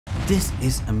This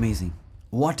is amazing.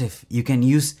 What if you can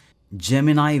use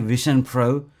Gemini Vision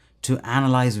Pro to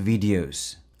analyze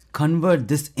videos, convert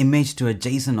this image to a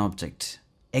JSON object,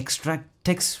 extract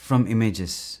text from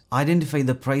images, identify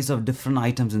the price of different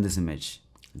items in this image?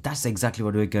 That's exactly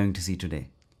what we're going to see today.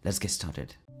 Let's get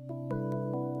started.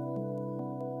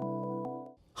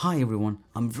 Hi everyone,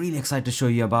 I'm really excited to show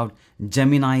you about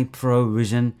Gemini Pro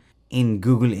Vision in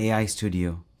Google AI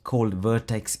Studio called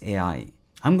Vertex AI.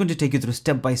 I'm going to take you through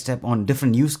step by step on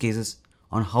different use cases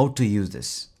on how to use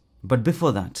this. But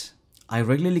before that, I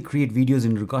regularly create videos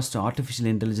in regards to artificial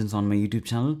intelligence on my YouTube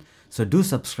channel, so do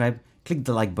subscribe, click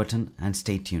the like button and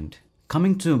stay tuned.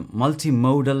 Coming to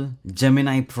multimodal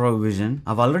Gemini Pro Vision,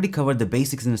 I've already covered the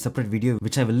basics in a separate video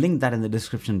which I will link that in the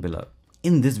description below.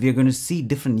 In this, we are going to see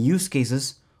different use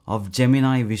cases of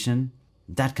Gemini Vision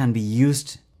that can be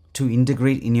used to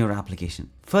integrate in your application.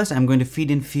 First, I'm going to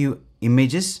feed in few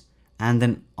images and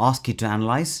then ask it to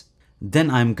analyze.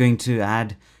 Then I'm going to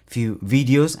add few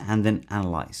videos and then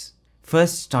analyze.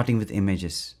 First, starting with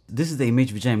images. This is the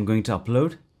image which I'm going to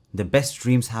upload. The best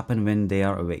dreams happen when they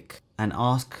are awake. And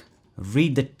ask,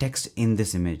 read the text in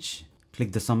this image.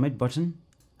 Click the submit button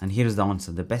and here is the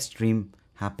answer. The best dream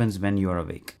happens when you are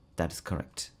awake. That is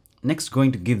correct. Next,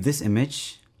 going to give this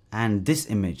image and this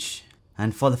image.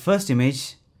 And for the first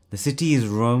image, the city is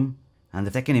Rome, and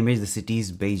the second image, the city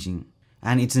is Beijing,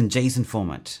 and it's in JSON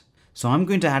format. So I'm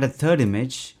going to add a third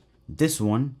image, this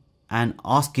one, and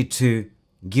ask it to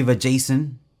give a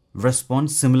JSON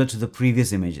response similar to the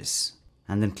previous images,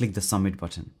 and then click the submit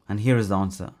button. And here is the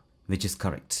answer, which is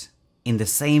correct, in the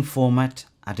same format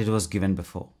as it was given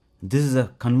before. This is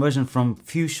a conversion from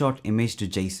few shot image to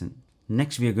JSON.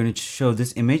 Next, we are going to show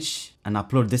this image and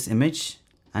upload this image.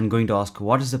 And going to ask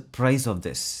what is the price of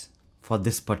this for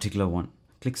this particular one.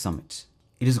 Click submit.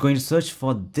 It is going to search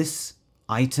for this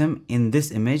item in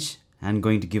this image and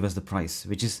going to give us the price,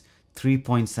 which is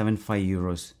 3.75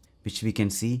 euros, which we can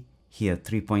see here,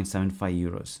 3.75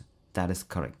 euros. That is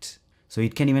correct. So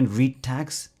it can even read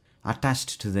tags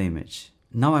attached to the image.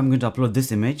 Now I'm going to upload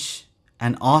this image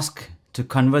and ask to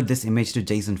convert this image to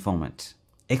JSON format.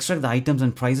 Extract the items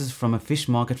and prices from a fish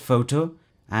market photo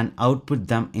and output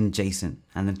them in JSON,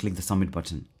 and then click the submit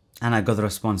button. And I got the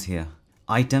response here.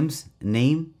 Items,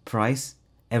 name, price,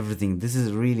 everything. This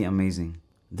is really amazing.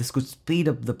 This could speed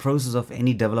up the process of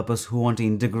any developers who want to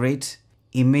integrate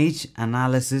image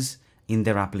analysis in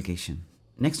their application.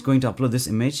 Next, going to upload this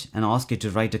image and ask it to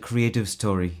write a creative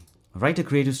story. Write a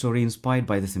creative story inspired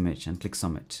by this image and click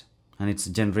submit. And it's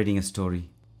generating a story.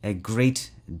 A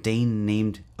Great Dane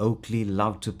named Oakley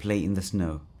loved to play in the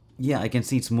snow. Yeah, I can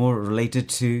see it's more related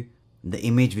to the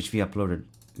image which we uploaded.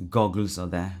 Goggles are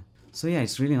there. So yeah,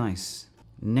 it's really nice.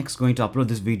 Next, going to upload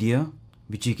this video,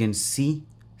 which you can see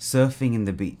surfing in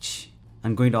the beach.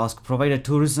 I'm going to ask, provide a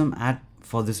tourism ad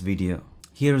for this video.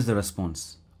 Here is the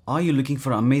response. Are you looking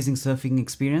for an amazing surfing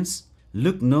experience?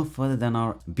 Look no further than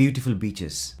our beautiful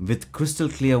beaches. With crystal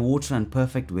clear water and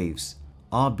perfect waves.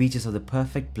 Our beaches are the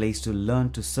perfect place to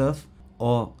learn to surf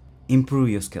or improve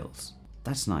your skills.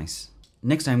 That's nice.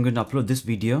 Next, I'm going to upload this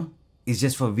video. It's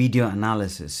just for video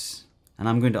analysis. And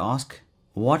I'm going to ask,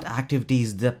 what activity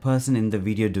is the person in the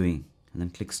video doing? And then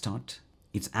click start.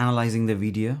 It's analyzing the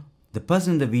video. The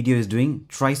person in the video is doing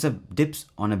tricep dips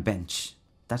on a bench.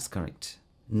 That's correct.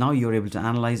 Now you're able to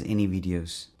analyze any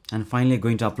videos. And finally,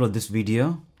 going to upload this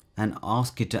video and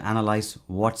ask it to analyze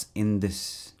what's in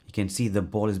this. You can see the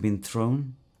ball has been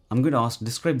thrown. I'm going to ask,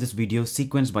 describe this video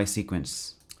sequence by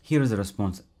sequence. Here is the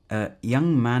response. A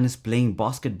young man is playing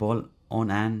basketball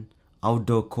on an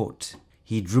outdoor court.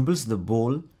 He dribbles the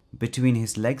ball between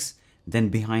his legs, then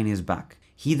behind his back.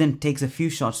 He then takes a few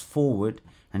shots forward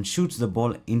and shoots the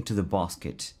ball into the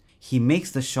basket. He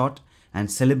makes the shot and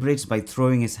celebrates by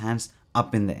throwing his hands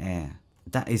up in the air.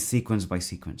 That is sequence by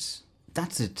sequence.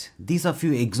 That's it. These are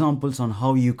few examples on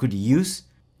how you could use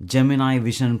Gemini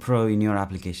Vision Pro in your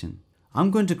application.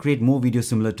 I'm going to create more videos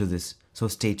similar to this, so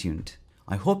stay tuned.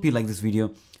 I hope you like this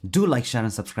video. Do like, share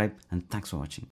and subscribe, and thanks for watching.